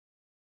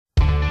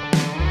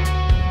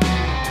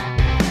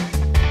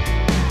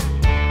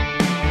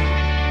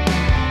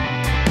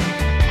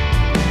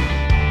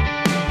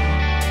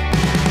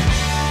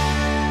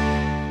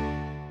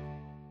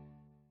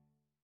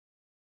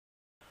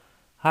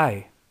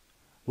Hi,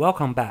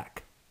 welcome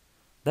back.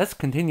 Let's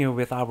continue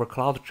with our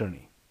cloud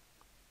journey.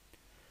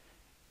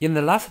 In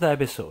the last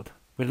episode,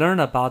 we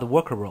learned about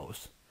worker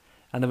roles,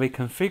 and we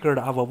configured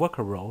our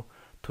worker role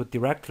to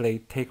directly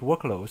take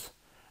workloads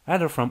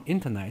either from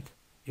internet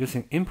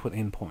using input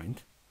endpoint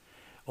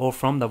or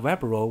from the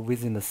web role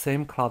within the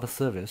same cloud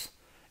service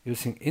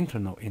using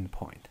internal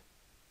endpoint.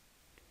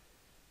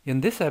 In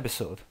this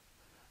episode,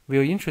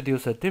 we'll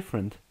introduce a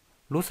different,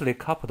 loosely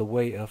coupled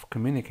way of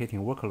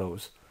communicating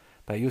workloads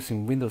by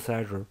using Windows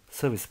Azure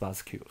Service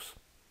Bus queues.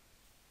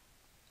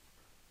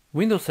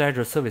 Windows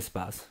Azure Service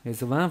Bus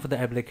is one of the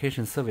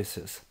application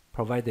services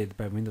provided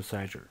by Windows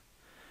Azure.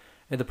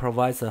 It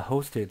provides a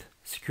hosted,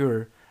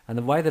 secure,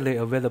 and widely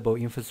available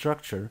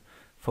infrastructure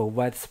for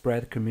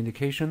widespread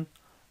communication,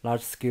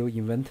 large-scale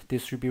event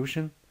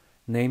distribution,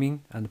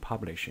 naming, and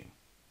publishing.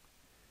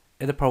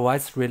 It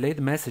provides relayed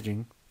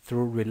messaging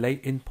through relay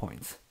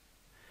endpoints.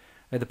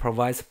 It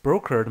provides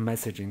brokered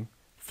messaging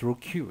through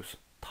queues,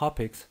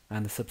 topics,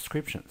 and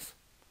subscriptions.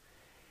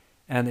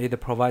 And it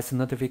provides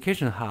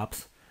notification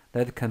hubs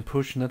that can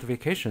push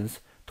notifications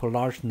to a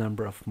large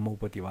number of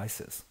mobile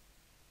devices.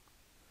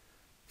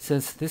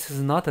 Since this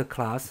is not a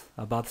class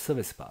about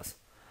Service Bus,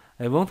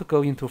 I won't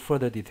go into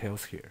further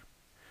details here.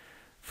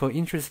 For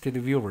interested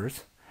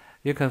viewers,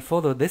 you can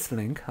follow this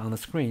link on the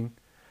screen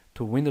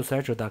to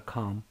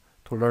windowsazure.com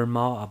to learn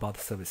more about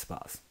Service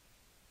Bus.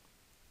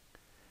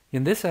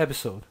 In this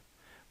episode,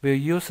 we'll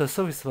use a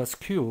Service Bus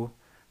queue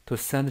to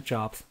send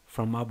jobs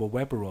from our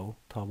web role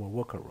to our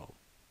worker role.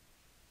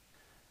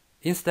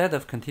 Instead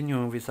of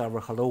continuing with our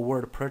Hello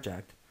World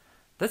project,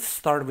 let's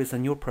start with a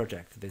new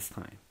project this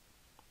time.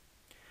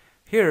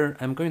 Here,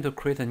 I'm going to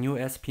create a new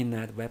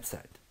SPNet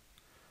website.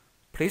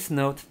 Please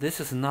note this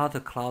is not a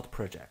cloud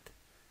project.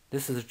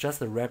 This is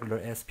just a regular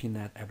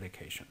SPNet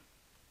application.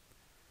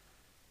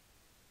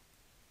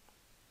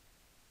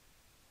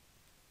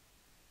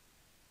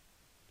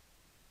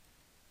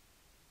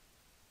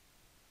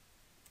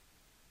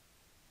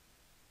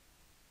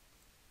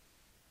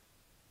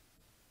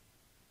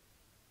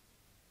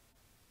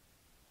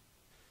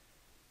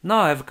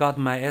 Now I've got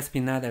my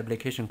SPNet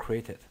application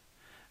created.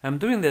 I'm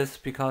doing this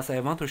because I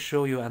want to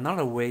show you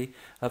another way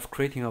of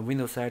creating a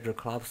Windows Azure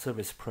Cloud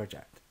Service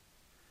project.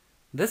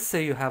 Let's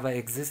say you have an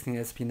existing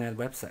SPNet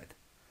website,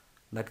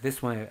 like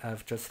this one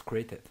I've just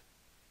created,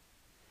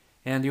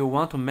 and you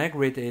want to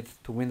migrate it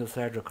to Windows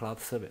Azure Cloud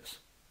Service.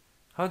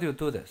 How do you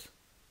do this?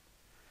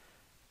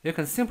 You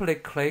can simply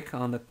click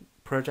on the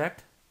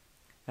project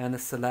and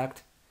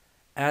select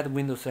Add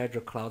Windows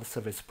Azure Cloud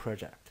Service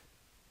Project.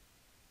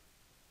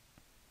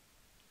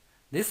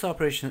 This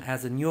operation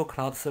adds a new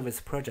cloud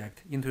service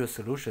project into your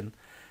solution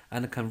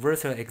and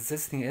converts your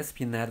existing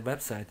SPNet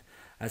website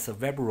as a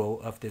web role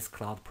of this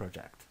cloud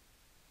project.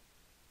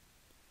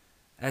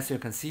 As you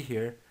can see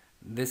here,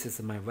 this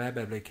is my web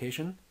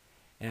application,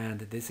 and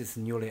this is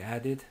newly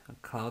added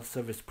cloud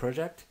service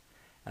project,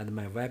 and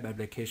my web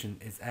application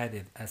is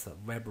added as a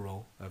web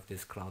role of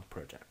this cloud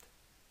project.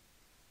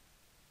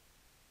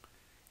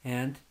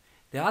 And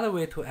the other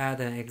way to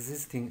add an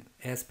existing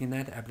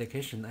SPNet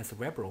application as a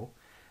web role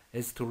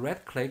is to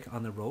right-click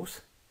on the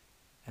roles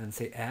and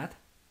say Add.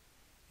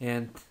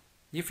 And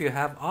if you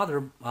have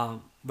other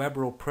web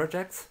role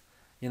projects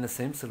in the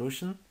same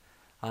solution,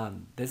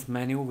 this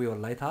menu will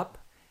light up,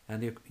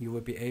 and you will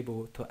be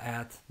able to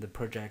add the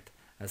project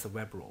as a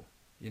web role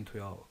into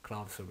your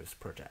cloud service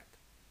project.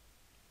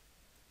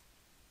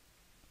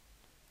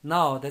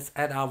 Now let's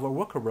add our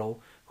worker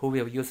role who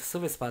will use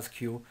Service Bus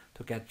queue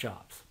to get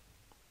jobs.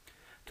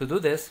 To do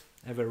this,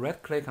 I will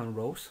right-click on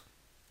roles,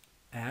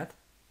 Add,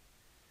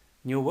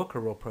 New worker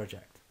role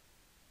project,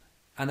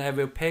 and I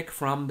will pick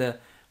from the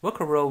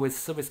worker role with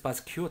Service Bus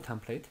queue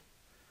template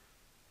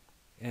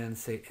and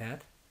say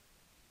Add.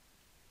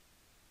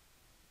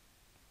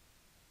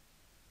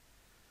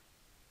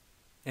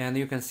 And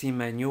you can see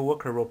my new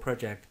worker role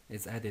project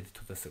is added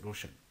to the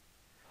solution.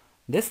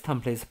 This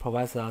template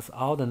provides us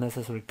all the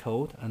necessary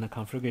code and the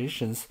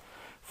configurations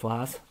for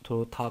us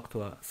to talk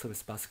to a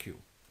Service Bus queue.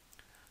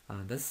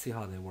 Let's see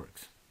how that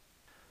works.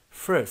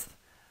 First,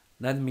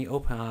 let me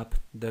open up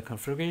the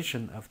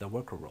configuration of the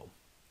worker role.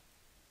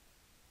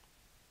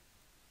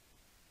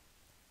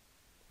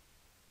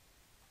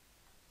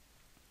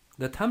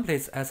 The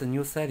template adds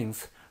new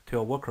settings to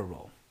your worker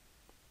role.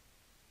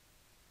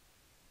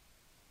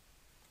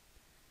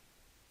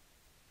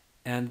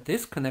 And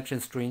this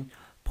connection string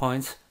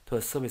points to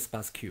a Service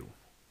Bus queue.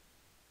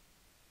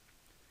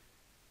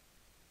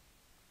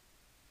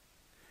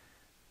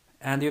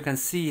 And you can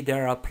see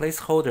there are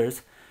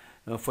placeholders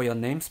for your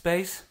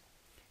namespace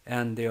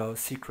and your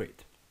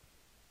secret.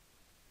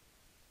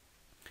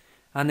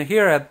 And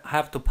here I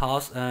have to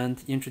pause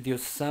and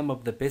introduce some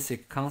of the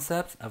basic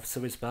concepts of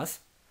Service Bus.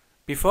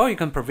 Before you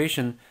can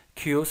provision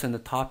queues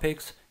and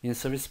topics in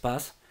Service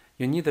Bus,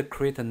 you need to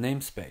create a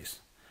namespace.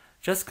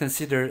 Just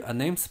consider a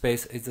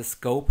namespace is the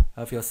scope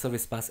of your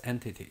Service Bus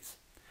entities.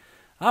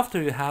 After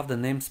you have the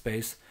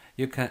namespace,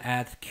 you can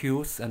add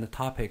queues and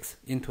topics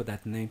into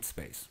that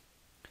namespace.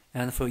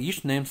 And for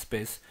each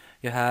namespace,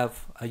 you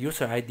have a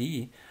user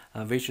ID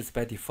which is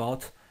by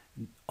default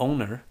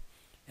owner,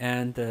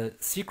 and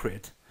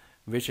secret,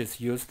 which is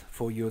used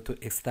for you to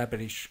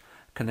establish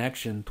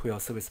connection to your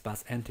service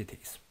bus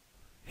entities.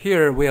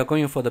 Here we are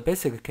going for the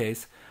basic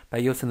case by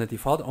using the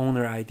default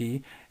owner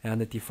ID and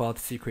the default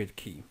secret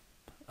key.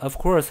 Of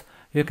course,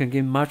 you can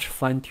give much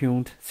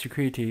fine-tuned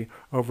security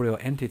over your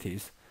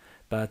entities,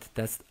 but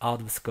that's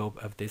out of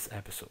scope of this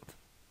episode.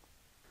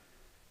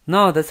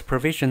 Now let's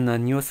provision a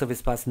new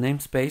service bus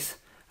namespace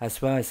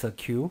as well as a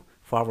queue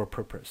for our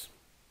purpose.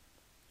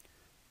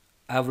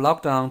 I've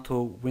logged on to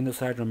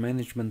Windows Azure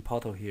Management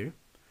Portal here.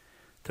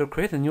 To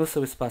create a new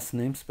service bus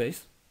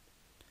namespace,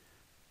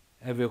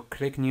 I will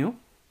click New,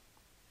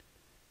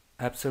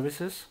 App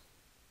Services,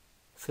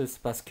 Service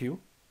Bus Queue,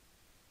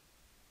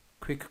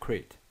 Quick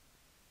Create.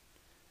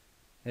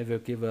 I will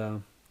give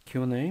a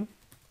queue name,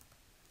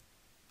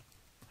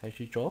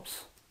 HC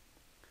Jobs.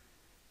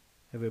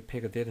 I will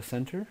pick a data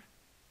center,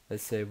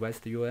 let's say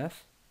West US.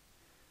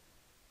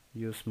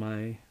 Use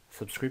my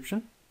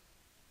subscription.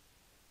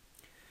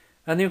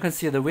 And you can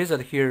see the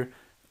wizard here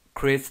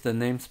creates the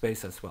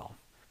namespace as well.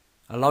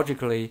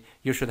 Logically,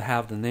 you should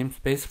have the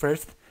namespace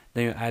first,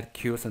 then you add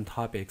queues and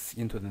topics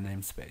into the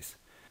namespace.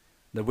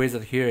 The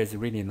wizard here is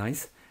really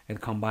nice.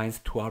 It combines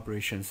two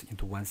operations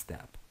into one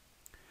step.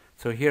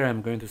 So here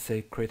I'm going to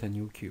say create a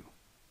new queue.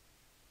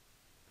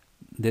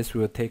 This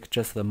will take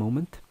just a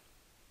moment.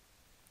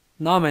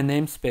 Now my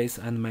namespace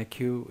and my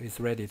queue is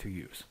ready to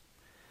use.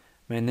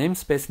 My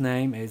namespace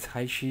name is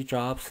HC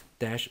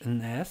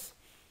Jobs-NS,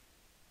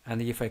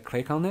 and if I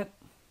click on it,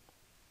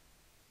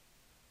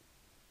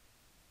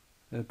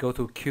 go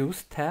to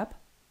Queues tab,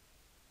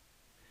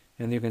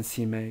 and you can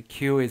see my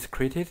queue is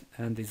created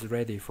and is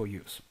ready for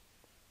use.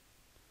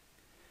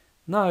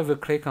 Now I will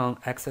click on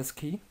Access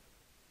Key,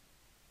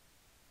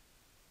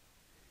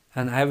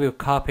 and I will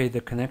copy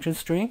the connection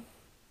string.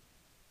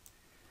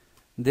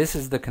 This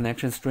is the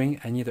connection string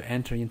I need to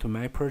enter into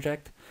my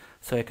project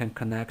so I can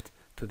connect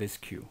to this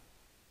queue.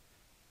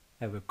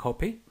 I will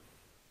copy.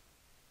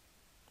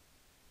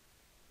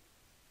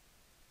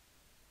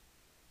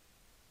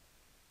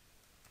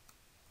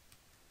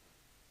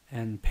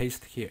 And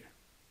paste here.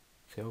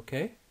 Say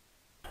OK.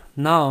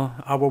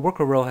 Now our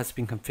worker role has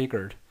been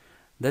configured.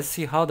 Let's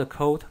see how the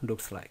code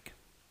looks like.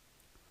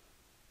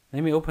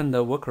 Let me open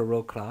the worker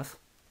role class.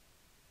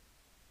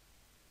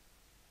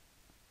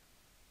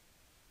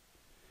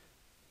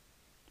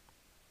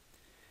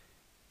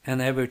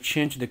 And I will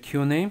change the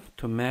queue name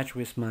to match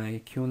with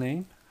my queue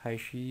name,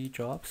 HC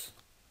Jobs.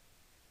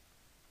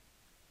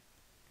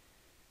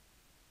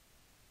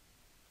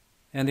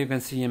 And you can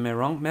see in my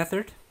run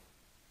method,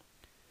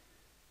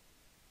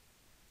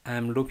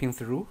 I'm looping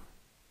through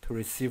to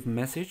receive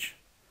message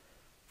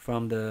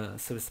from the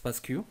service bus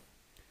queue.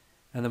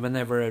 And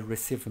whenever I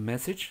receive a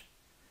message,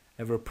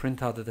 I will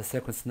print out the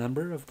sequence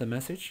number of the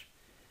message,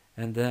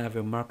 and then I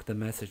will mark the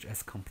message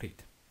as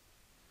complete.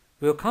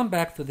 We'll come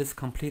back to this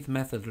complete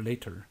method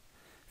later.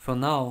 For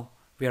now,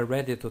 we are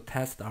ready to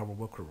test our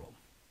worker role.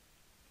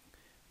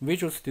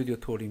 Visual Studio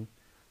tooling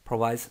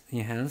provides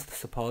enhanced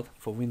support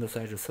for Windows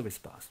Azure Service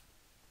Bus.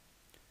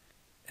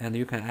 And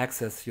you can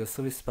access your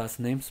Service Bus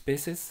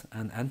namespaces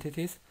and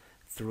entities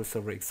through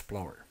Server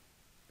Explorer.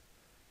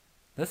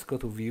 Let's go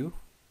to View,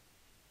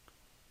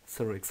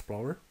 Server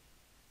Explorer.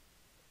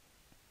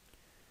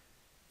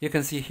 You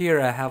can see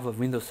here I have a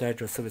Windows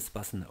Azure Service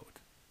Bus node.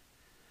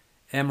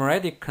 I'm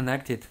already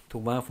connected to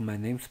one of my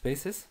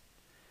namespaces.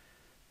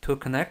 To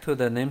connect to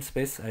the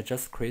namespace I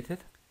just created,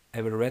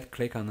 I will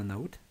right-click on the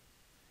node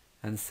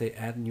and say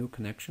Add New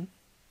Connection.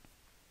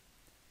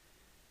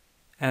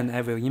 And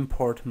I will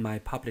import my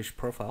published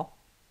profile.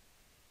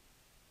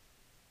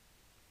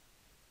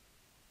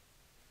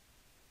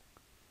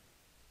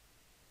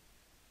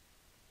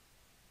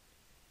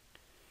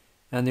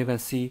 And you can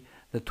see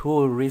the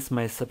tool reads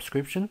my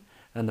subscription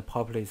and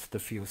populates the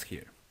fields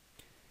here.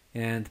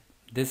 And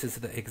this is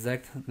the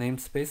exact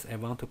namespace I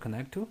want to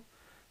connect to,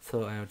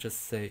 so I'll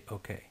just say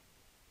OK.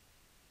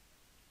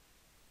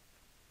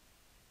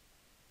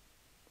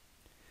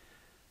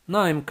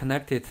 Now I'm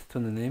connected to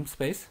the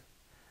namespace.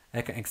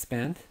 I can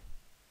expand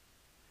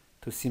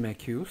to see my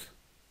queues,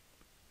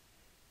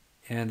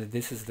 and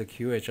this is the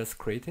queue I just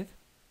created.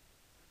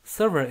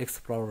 Server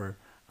Explorer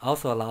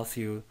also allows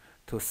you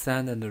to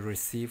send and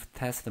receive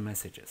test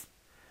messages.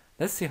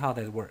 Let's see how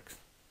that works.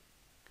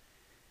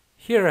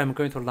 Here I'm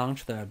going to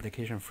launch the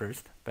application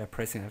first by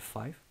pressing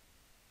F5.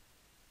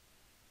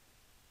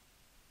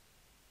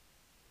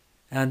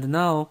 And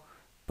now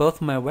both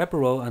my web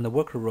role and the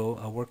worker role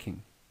are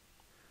working.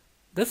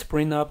 Let's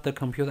bring up the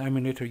computer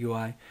emulator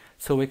UI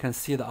so we can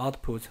see the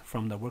output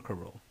from the worker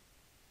role.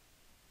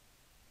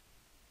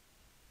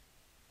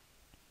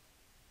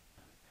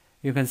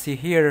 You can see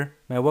here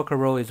my worker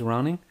role is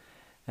running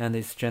and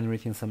it's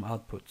generating some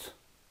outputs.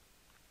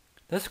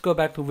 Let's go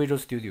back to Visual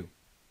Studio.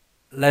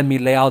 Let me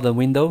lay out the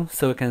window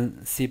so we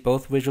can see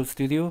both Visual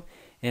Studio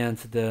and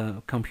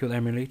the computer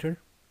emulator.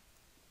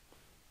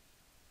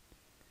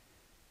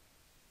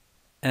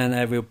 And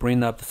I will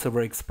bring up the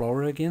Server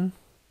Explorer again.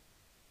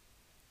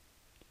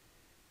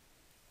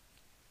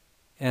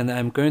 And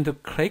I'm going to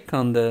click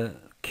on the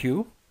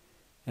queue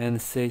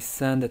and say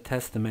send a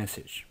test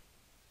message.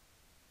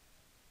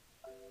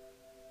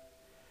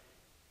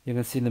 You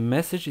can see the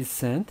message is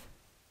sent,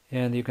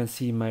 and you can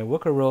see my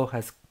worker role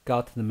has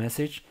got the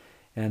message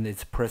and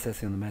it's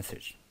processing the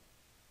message.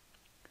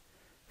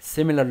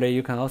 Similarly,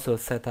 you can also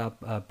set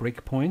up a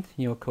breakpoint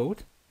in your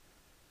code.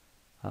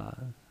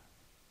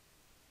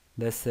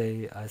 Let's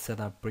say I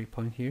set up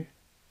breakpoint here.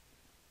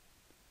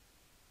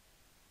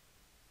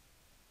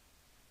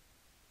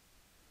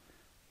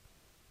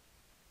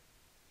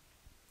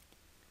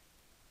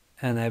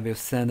 And I will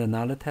send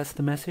another test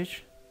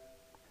message.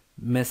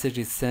 Message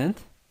is sent,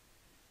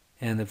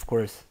 and of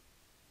course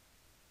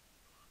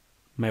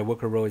my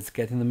worker role is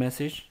getting the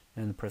message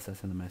and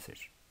processing the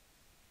message.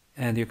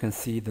 And you can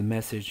see the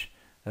message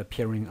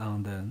appearing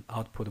on the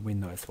output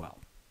window as well.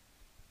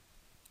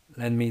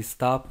 Let me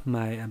stop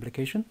my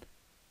application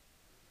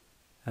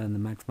and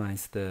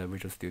maximize the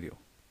Visual Studio.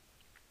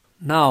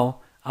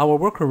 Now our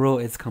worker role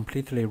is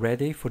completely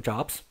ready for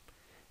jobs,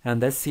 and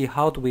let's see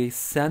how do we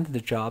send the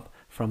job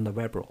from the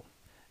web role.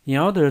 In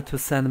order to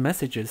send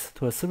messages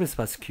to a Service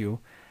Bus queue,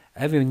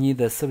 I will need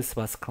a Service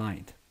Bus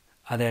client,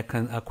 and I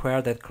can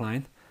acquire that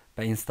client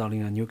by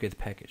installing a NuGet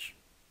package.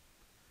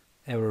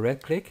 I will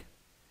right-click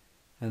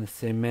and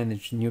say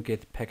Manage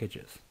NuGet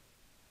Packages.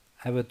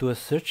 I will do a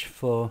search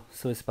for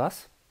Service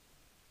Bus,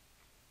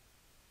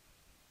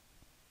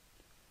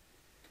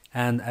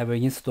 and I will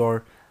install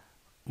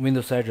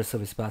Windows Azure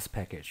Service Bus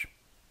package.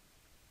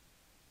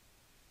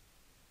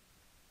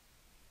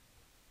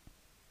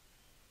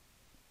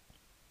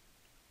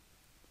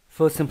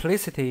 For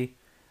simplicity,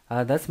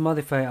 let's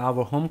modify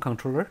our home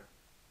controller,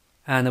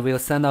 and we'll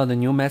send out a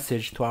new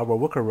message to our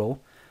worker role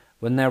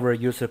whenever a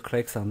user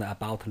clicks on the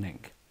About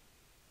link.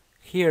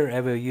 Here I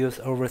will use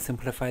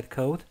oversimplified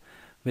code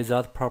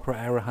without proper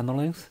error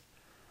handlings,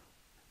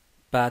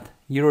 but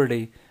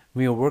usually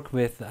when you work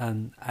with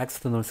an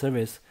external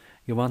service,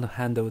 you want to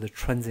handle the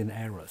transient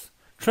errors.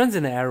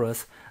 Transient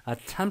errors are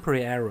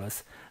temporary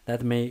errors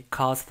that may be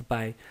caused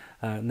by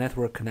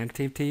network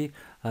connectivity,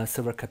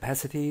 server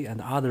capacity, and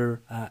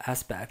other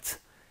aspects.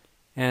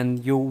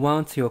 And you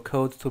want your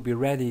code to be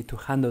ready to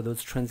handle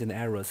those transient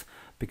errors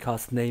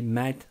because they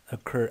might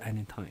occur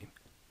anytime.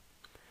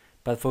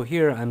 But for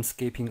here, I'm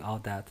skipping all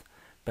that,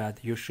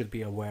 but you should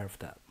be aware of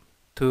that.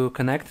 To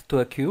connect to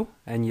a queue,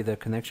 I need a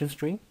connection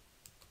string.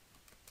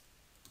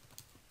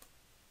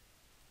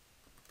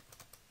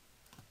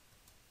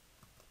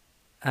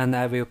 And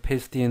I will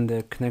paste in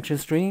the connection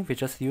string we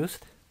just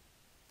used.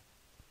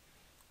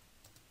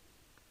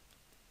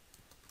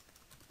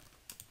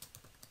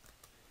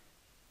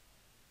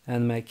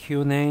 And my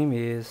queue name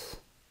is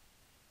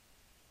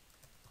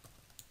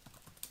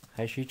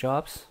Hashi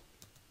Jobs.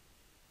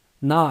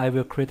 Now I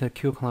will create a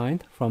queue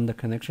client from the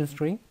connection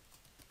string.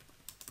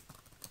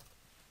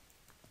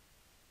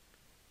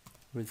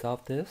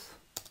 Resolve this.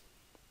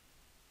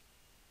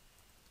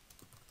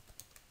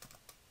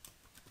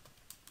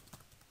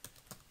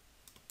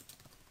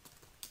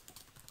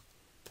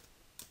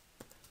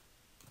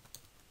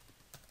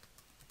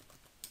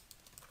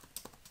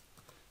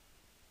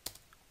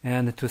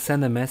 And to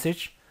send a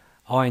message,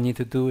 all I need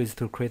to do is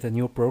to create a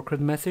new brokered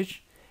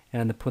message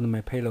and put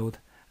my payload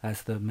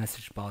as the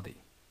message body.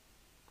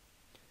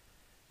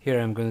 Here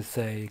I'm going to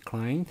say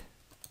client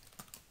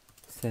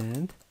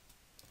send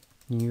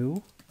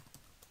new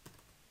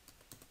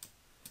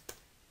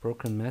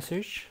broken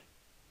message,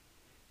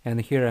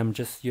 and here I'm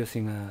just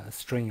using a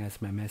string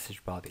as my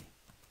message body.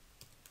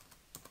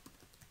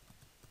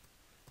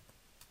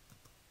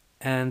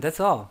 And that's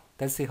all.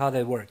 Let's see how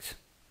that works.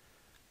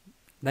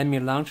 Let me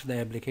launch the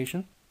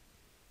application.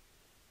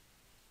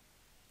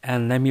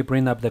 And let me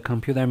bring up the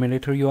computer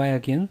emulator UI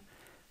again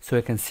so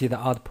I can see the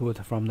output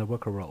from the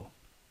worker role.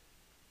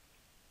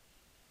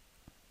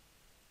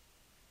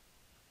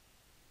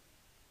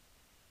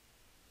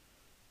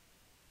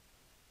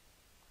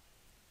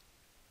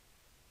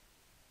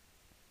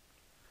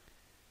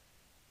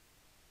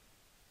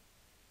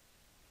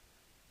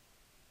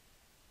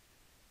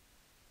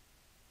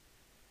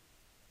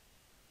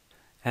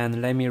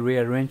 And let me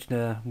rearrange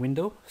the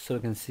window so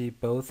you can see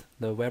both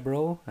the web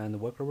role and the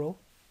worker role.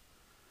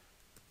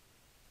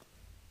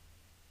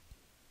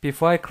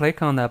 Before I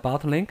click on the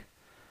About link,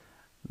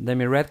 let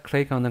me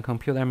right-click on the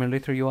Computer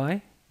Emulator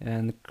UI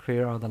and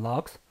clear all the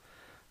logs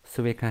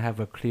so we can have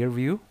a clear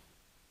view.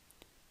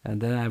 And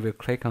then I will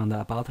click on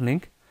the About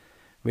link,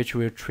 which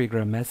will trigger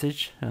a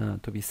message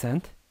to be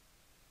sent.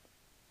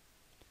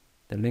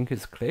 The link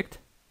is clicked,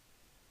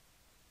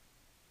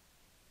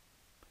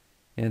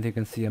 and you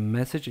can see a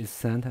message is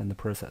sent and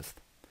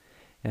processed.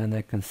 And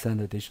I can send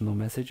additional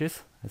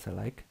messages as I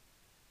like.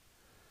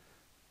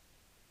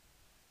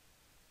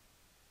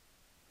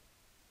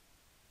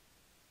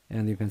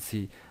 And you can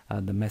see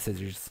the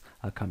messages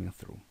are coming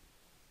through.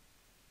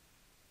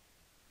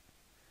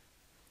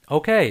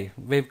 Okay,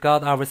 we've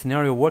got our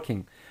scenario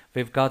working.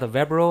 We've got a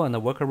web role and a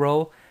worker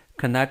role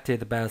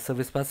connected by a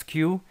Service Bus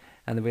queue,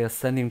 and we are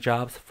sending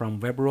jobs from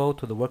web role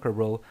to the worker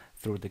role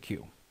through the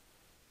queue.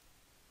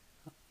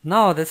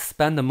 Now let's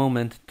spend a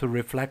moment to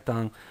reflect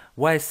on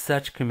why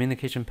such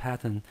communication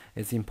pattern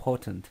is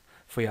important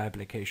for your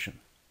application.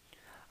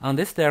 On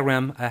this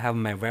diagram, I have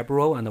my web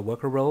role and the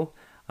worker role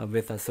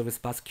with a service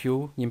bus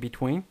queue in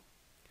between.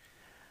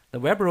 The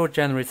web role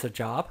generates a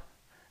job.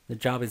 The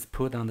job is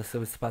put on the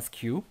service bus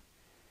queue,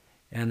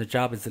 and the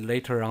job is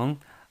later on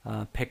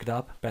picked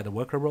up by the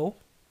worker role.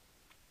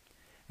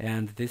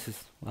 And this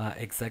is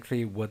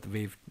exactly what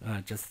we've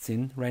just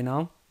seen right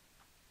now.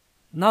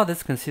 Now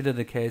let's consider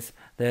the case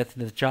that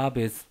the job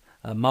is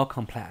more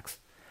complex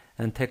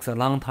and takes a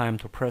long time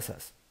to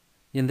process.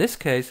 In this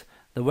case,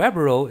 the web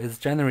role is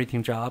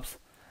generating jobs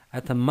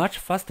at a much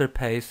faster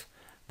pace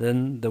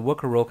than the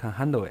worker role can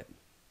handle it.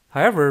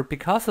 However,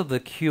 because of the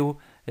queue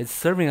is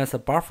serving as a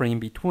buffer in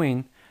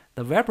between,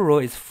 the web role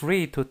is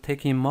free to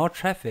take in more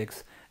traffic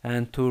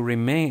and to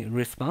remain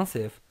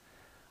responsive,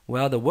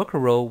 while the worker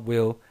role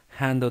will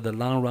handle the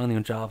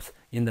long-running jobs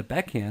in the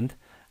backend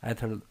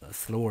at a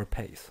slower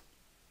pace.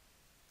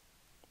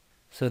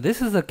 So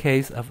this is a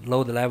case of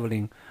load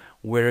leveling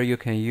where you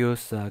can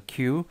use a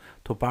queue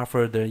to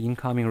buffer the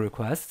incoming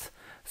requests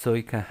so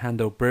it can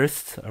handle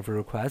bursts of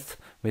requests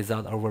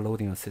without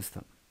overloading a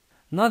system.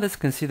 Now let's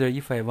consider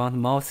if I want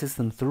more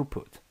system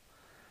throughput.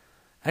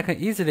 I can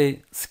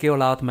easily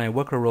scale out my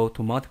worker role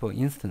to multiple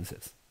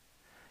instances.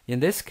 In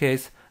this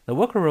case, the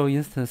worker role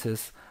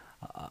instances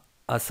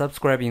are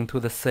subscribing to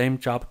the same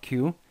job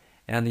queue,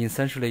 and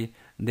essentially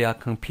they are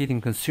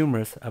competing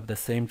consumers of the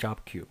same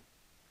job queue.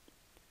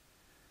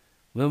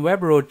 When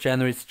web role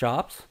generates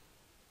jobs,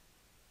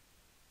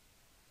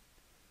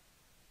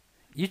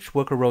 each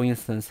worker role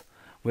instance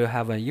will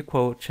have an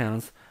equal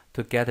chance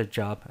to get a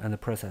job and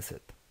process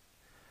it.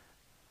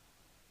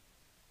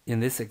 In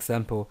this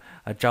example,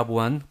 job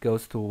 1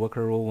 goes to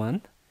worker role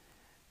 1,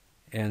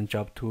 and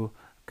job 2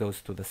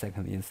 goes to the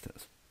second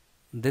instance.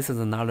 This is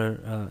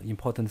another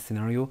important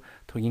scenario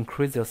to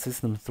increase your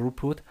system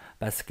throughput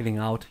by scaling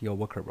out your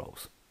worker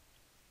roles.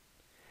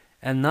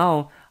 And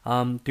now,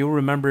 do you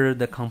remember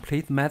the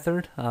complete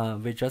method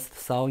we just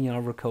saw in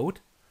our code?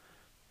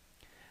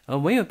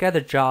 When you get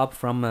a job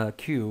from a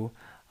queue,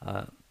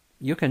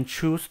 you can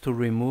choose to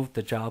remove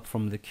the job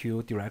from the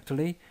queue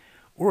directly,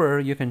 or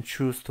you can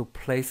choose to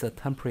place a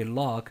temporary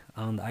lock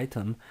on the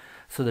item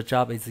so the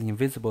job is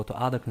invisible to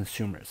other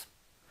consumers.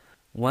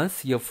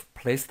 Once you've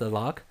placed the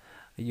lock,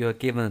 you're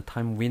given a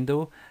time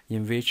window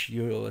in which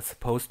you're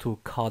supposed to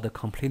call the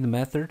complete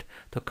method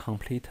to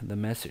complete the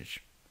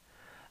message.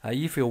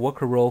 If your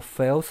worker role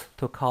fails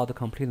to call the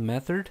complete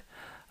method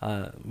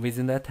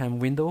within that time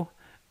window,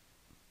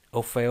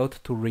 or failed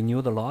to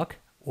renew the lock,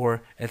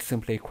 or it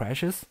simply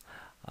crashes,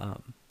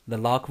 the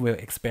lock will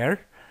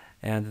expire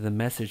and the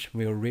message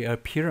will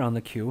reappear on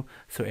the queue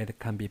so it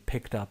can be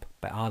picked up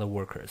by other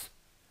workers.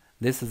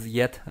 This is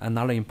yet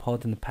another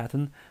important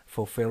pattern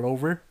for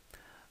failover,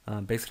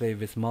 basically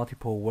with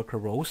multiple worker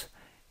roles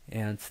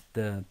and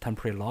the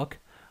temporary lock.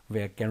 We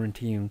are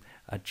guaranteeing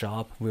a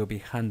job will be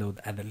handled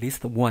at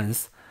least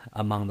once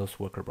among those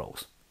worker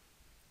roles.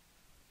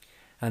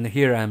 And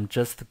here I'm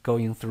just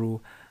going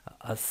through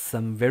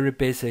some very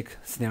basic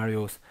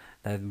scenarios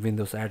that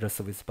Windows Azure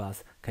Service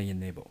Bus can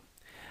enable.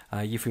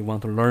 If you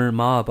want to learn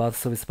more about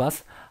Service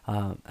Bus,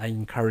 I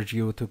encourage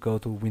you to go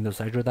to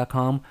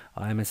windowsazure.com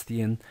or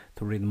MSDN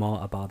to read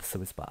more about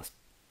Service Bus.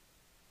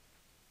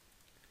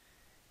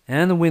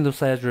 And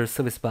Windows Azure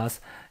Service Bus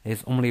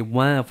is only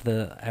one of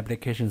the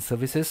application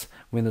services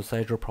Windows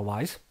Azure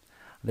provides.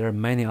 There are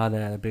many other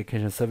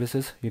application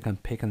services you can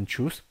pick and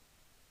choose.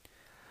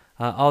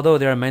 Although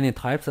there are many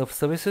types of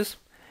services,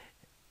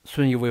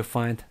 soon you will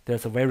find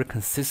there's a very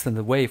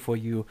consistent way for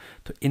you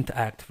to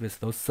interact with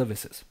those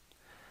services.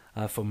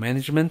 For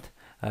management,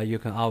 you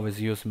can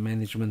always use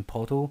Management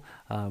Portal,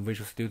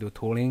 Visual Studio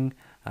Tooling,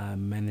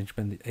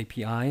 Management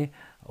API,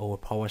 or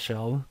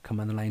PowerShell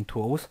command line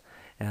tools,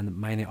 and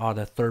many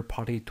other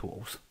third-party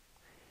tools.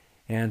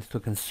 And to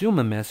consume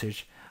a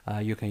message,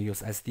 you can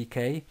use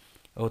SDK,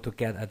 or to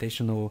get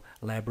additional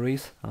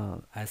libraries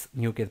as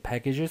NuGet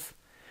packages,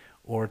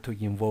 or to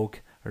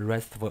invoke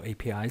RESTful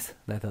APIs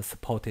that are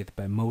supported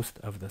by most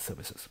of the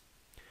services.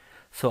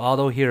 So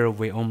although here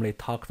we only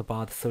talked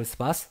about Service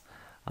Bus,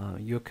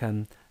 you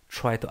can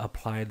try to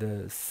apply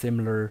the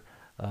similar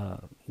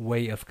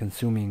way of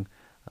consuming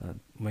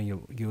when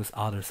you use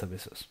other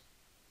services.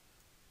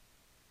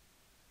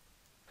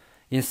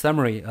 In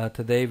summary,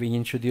 today we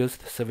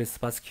introduced Service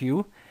Bus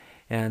Queue,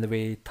 and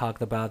we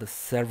talked about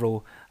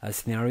several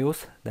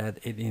scenarios that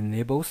it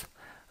enables,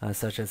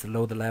 such as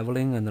load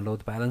leveling and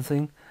load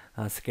balancing,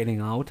 scaling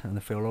out and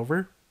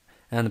failover.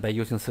 And by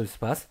using Service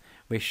Bus,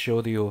 we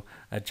showed you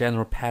a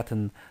general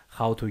pattern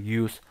how to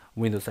use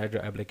Windows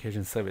Azure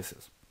application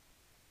services.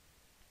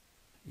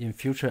 In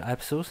future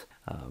episodes,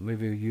 we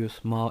will use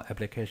more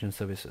application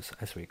services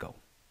as we go.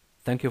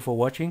 Thank you for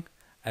watching.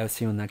 I'll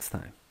see you next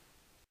time.